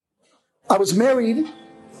I was married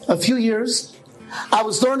a few years. I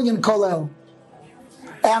was learning in Kollel.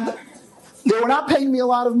 And they were not paying me a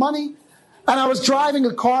lot of money. And I was driving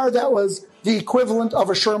a car that was the equivalent of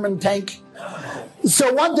a Sherman tank.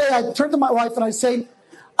 So one day I turned to my wife and I say,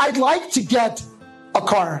 I'd like to get a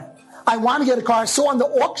car. I want to get a car. I saw on the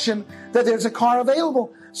auction that there's a car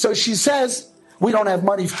available. So she says, we don't have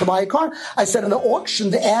money to buy a car. I said, in the auction,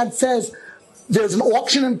 the ad says there's an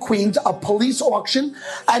auction in Queens, a police auction,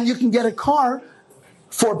 and you can get a car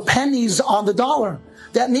for pennies on the dollar.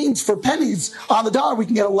 That means for pennies on the dollar, we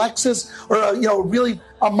can get a Lexus or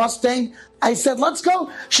a Mustang. I said, let's go.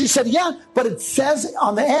 She said, yeah, but it says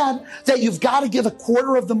on the ad that you've got to give a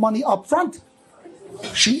quarter of the money up front.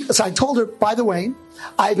 So I told her, by the way,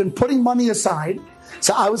 I've been putting money aside.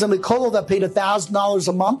 So I was in a kollel that paid $1,000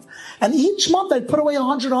 a month. And each month I'd put away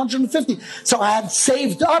 $100, $150. So I had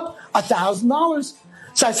saved up $1,000.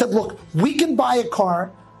 So I said, look, we can buy a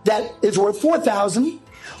car that is worth $4,000.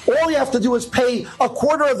 All you have to do is pay a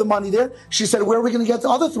quarter of the money there. She said, where are we going to get the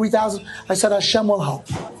other $3,000? I said, Hashem will help.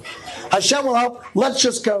 Hashem will help. Let's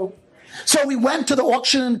just go. So we went to the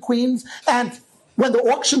auction in Queens, and when the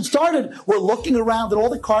auction started, we're looking around at all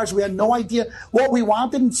the cars. We had no idea what we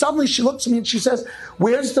wanted. And suddenly she looks at me and she says,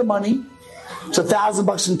 where's the money? It's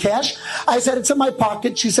 $1,000 in cash. I said, it's in my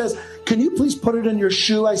pocket. She says, can you please put it in your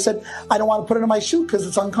shoe? I said, I don't want to put it in my shoe because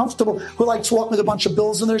it's uncomfortable. Who likes walking with a bunch of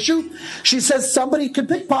bills in their shoe? She says, somebody could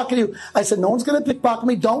pickpocket you. I said, no one's going to pickpocket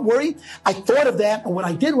me. Don't worry. I thought of that. And what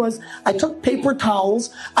I did was I took paper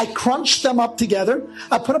towels. I crunched them up together.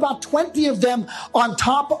 I put about 20 of them on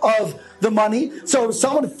top of the money. So if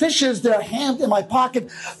someone fishes their hand in my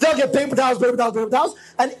pocket, they'll get paper towels, paper towels, paper towels.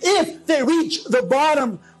 And if they reach the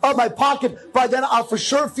bottom of my pocket, by then I'll for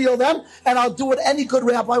sure feel them, and I'll do what any good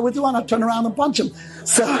rabbi would do, and I'll turn around and punch him.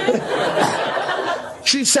 So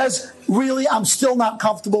she says, really, I'm still not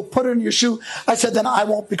comfortable. Put it in your shoe. I said, then I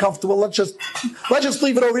won't be comfortable. Let's just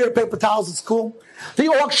leave it over here, paper towels, it's cool. The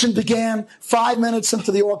auction began. 5 minutes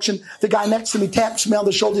into the auction, the guy next to me taps me on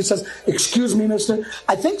the shoulder. He says, excuse me, mister,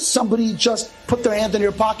 I think somebody just put their hand in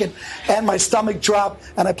your pocket. And my stomach dropped,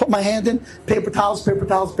 and I put my hand in. Paper towels, paper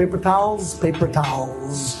towels, paper towels, paper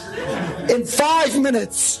towels. In 5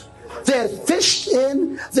 minutes, they had fished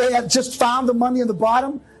in. They had just found the money in the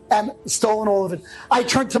bottom and stolen all of it. I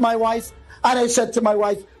turned to my wife. And I said to my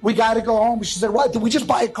wife, we got to go home. She said, what, did we just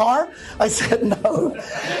buy a car? I said, no.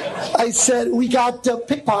 I said, we got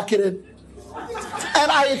pickpocketed.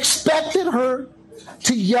 And I expected her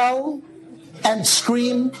to yell and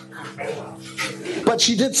scream, but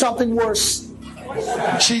she did something worse.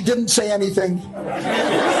 She didn't say anything.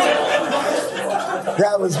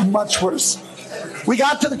 That was much worse. We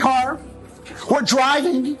got to the car. We're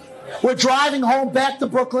driving home back to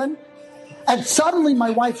Brooklyn. And suddenly my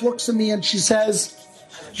wife looks at me and she says,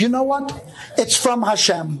 you know what? It's from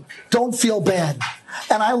Hashem. Don't feel bad.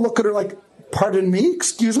 And I look at her like, pardon me?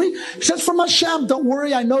 Excuse me? She says, from Hashem. Don't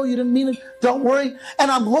worry. I know you didn't mean it. Don't worry. And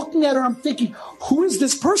I'm looking at her. I'm thinking, who is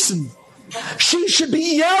this person? She should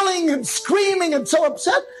be yelling and screaming and so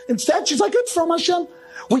upset. Instead, she's like, it's from Hashem.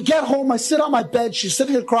 We get home, I sit on my bed, she's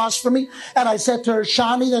sitting across from me, and I said to her,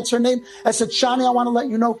 Shani, that's her name. I said, Shani, I want to let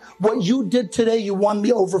you know what you did today, you won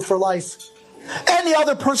me over for life. Any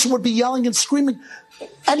other person would be yelling and screaming.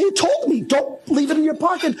 And you told me, don't leave it in your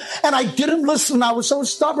pocket. And I didn't listen. I was so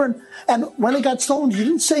stubborn. And when it got stolen, you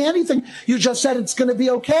didn't say anything. You just said, it's going to be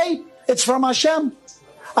okay. It's from Hashem.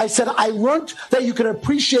 I said, I learned that you can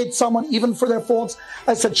appreciate someone even for their faults.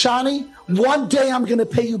 I said, Shani, one day I'm going to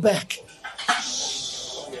pay you back.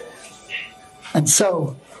 And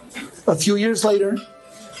so, a few years later,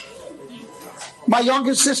 my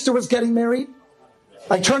youngest sister was getting married.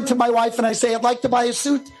 I turned to my wife and I say, I'd like to buy a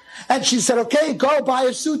suit. And she said, okay, go buy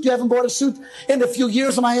a suit. You haven't bought a suit in a few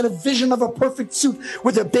years. And I had a vision of a perfect suit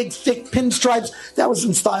with a big, thick pinstripes. That was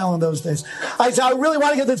in style in those days. I said, I really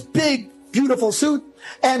want to get this big, beautiful suit.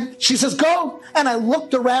 And she says, go. And I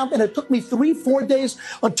looked around, and it took me 3-4 days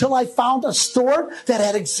until I found a store that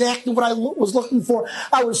had exactly what I was looking for.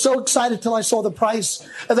 I was so excited till I saw the price.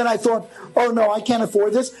 And then I thought, oh no, I can't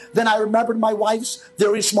afford this. Then I remembered my wife's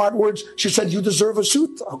very smart words. She said, you deserve a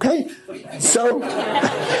suit. Okay. So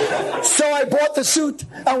I bought the suit.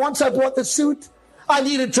 And once I bought the suit, I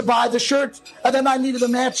needed to buy the shirt. And then I needed a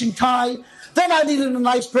matching tie. Then I needed a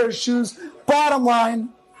nice pair of shoes. Bottom line,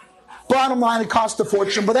 it cost a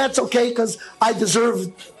fortune, but that's okay because I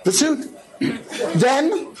deserve the suit.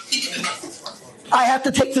 Then I had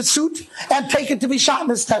to take the suit and take it to be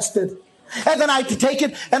shotness tested. And then I had to take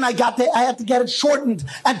it and I had to get it shortened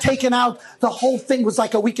and taken out. The whole thing was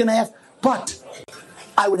like a week and a half. But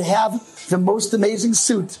I would have the most amazing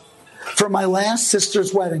suit for my last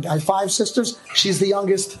sister's wedding. I have 5 sisters. She's the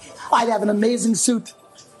youngest. I'd have an amazing suit.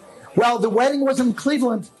 Well, the wedding was in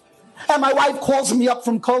Cleveland. And my wife calls me up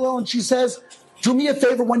from Kollel and she says, do me a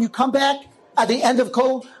favor, when you come back at the end of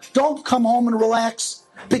Kollel, don't come home and relax.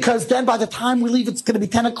 Because then by the time we leave, it's going to be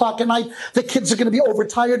 10 o'clock at night. The kids are going to be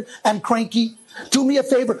overtired and cranky. Do me a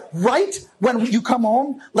favor. Right when you come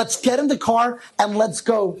home, let's get in the car and let's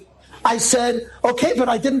go. I said, okay, but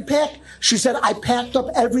I didn't pack. She said, I packed up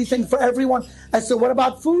everything for everyone. I said, what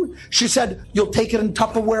about food? She said, you'll take it in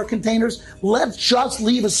Tupperware containers. Let's just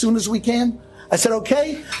leave as soon as we can. I said,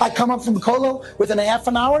 okay. I come up from Kollel within a half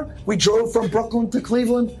an hour. We drove from Brooklyn to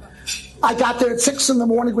Cleveland. I got there at 6 in the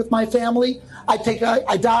morning with my family. I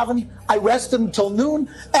daven. I rested until noon.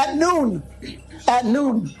 At noon,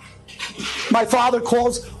 my father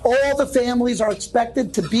calls. All the families are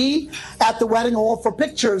expected to be at the wedding hall for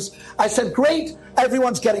pictures. I said, great.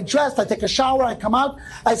 Everyone's getting dressed. I take a shower. I come out.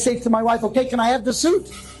 I say to my wife, okay, can I have the suit?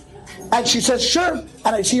 And she says, sure.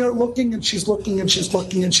 And I see her looking, and she's looking, and she's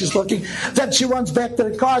looking, and she's looking. Then she runs back to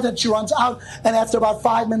the car. Then she runs out. And after about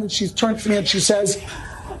 5 minutes, she turns to me and she says,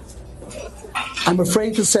 I'm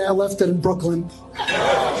afraid to say I left it in Brooklyn.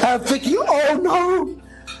 And I'm thinking, oh no.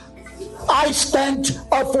 I spent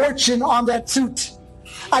a fortune on that suit.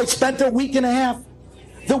 I spent a week and a half.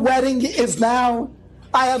 The wedding is now.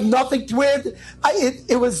 I have nothing to wear.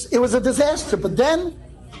 It was a disaster. But then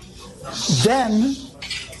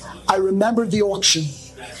I remembered the auction.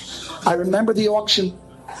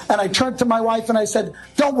 And I turned to my wife and I said,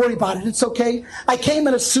 don't worry about it. It's okay. I came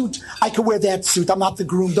in a suit. I could wear that suit. I'm not the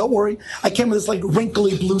groom. Don't worry. I came with this like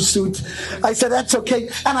wrinkly blue suit. I said, that's okay.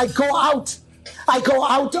 And I go out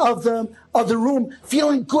of the room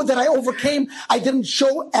feeling good that I overcame. I didn't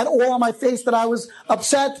show at all on my face that I was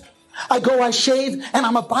upset. I shave, and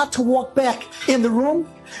I'm about to walk back in the room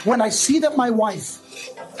when I see that my wife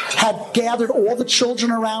had gathered all the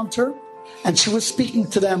children around her, and she was speaking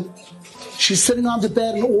to them. She's sitting on the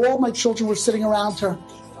bed, and all my children were sitting around her.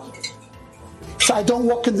 So I don't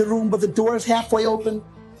walk in the room, but the door is halfway open.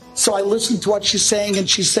 So I listen to what she's saying, and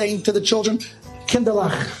she's saying to the children,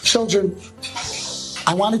 Kinderlach, children,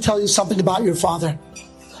 I want to tell you something about your father.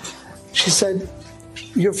 She said,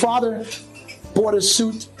 your father bought a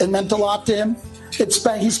suit. It meant a lot to him.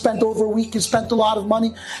 He spent over a week. He spent a lot of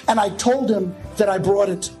money. And I told him that I brought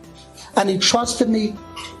it. And he trusted me.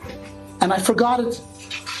 And I forgot it.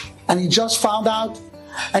 And he just found out.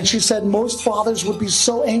 And she said, most fathers would be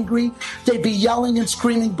so angry. They'd be yelling and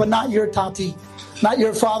screaming, but not your Tati. Not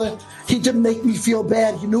your father. He didn't make me feel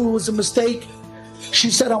bad. He knew it was a mistake. She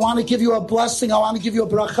said, I want to give you a blessing. I want to give you a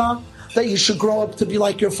bracha that you should grow up to be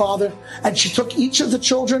like your father. And she took each of the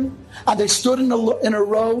children and they stood in a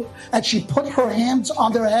row, and she put her hands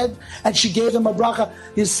on their head and she gave them a bracha.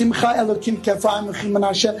 And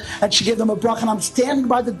she gave them a bracha. And I'm standing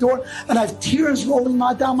by the door and I have tears rolling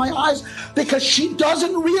down my eyes because she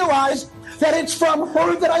doesn't realize that it's from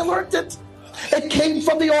her that I learned it. It came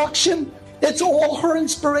from the auction. It's all her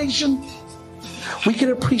inspiration. We can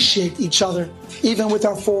appreciate each other, even with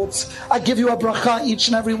our faults. I give you a bracha, each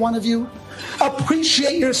and every one of you.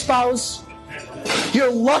 Appreciate your spouse.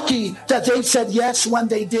 You're lucky that they said yes when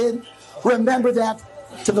they did. Remember that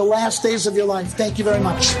to the last days of your life. Thank you very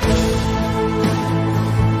much.